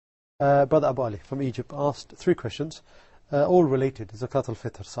Brother Abu Ali from Egypt asked 3 questions, all related to Zakat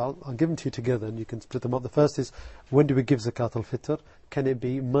al-Fitr. So I'll give them to you together and you can split them up. The first is, when do we give Zakat al-Fitr? Can it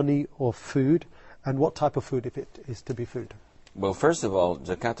be money or food? And what type of food, if it is to be food? Well, first of all,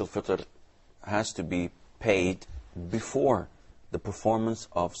 Zakat al-Fitr has to be paid before the performance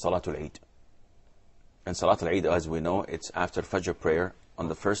of Salatul Eid. And Salatul Eid, as we know, it's after Fajr prayer on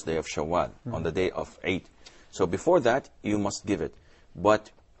the first day of Shawwal, on the day of Eid. So before that, you must give it. But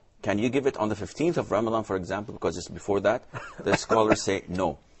can you give it on the 15th of Ramadan, for example, because it's before that? The scholars say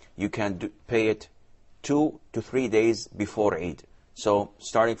no. You can pay it 2 to 3 days before Eid. So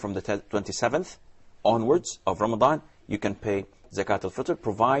starting from the 27th onwards of Ramadan, you can pay Zakat al-Fitr,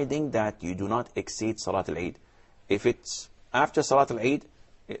 providing that you do not exceed Salat al-Eid. If it's after Salat al-Eid,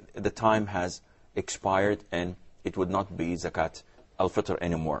 the time has expired and it would not be Zakat al-Fitr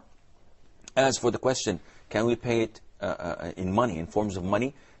anymore. As for the question, can we pay it in money, in forms of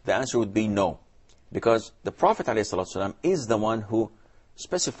money? The answer would be no. Because the Prophet ﷺ is the one who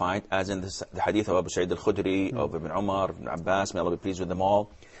specified, as in the hadith of Abu Sa'id al-Khudri, of Ibn Umar, Ibn Abbas, may Allah be pleased with them all,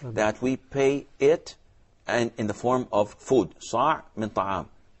 that we pay it and in the form of food. Sa' min ta'am.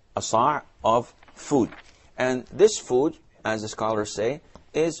 A sa' of food. And this food, as the scholars say,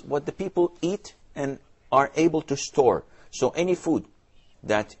 is what the people eat and are able to store. So any food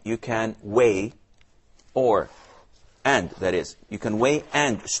that you can weigh that is, you can weigh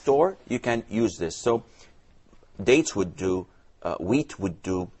and store, you can use this. So dates would do, wheat would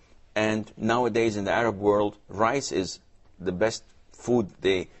do, and nowadays in the Arab world, rice is the best food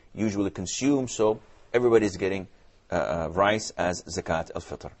they usually consume, so everybody's getting rice as Zakat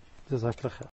al-Fitr.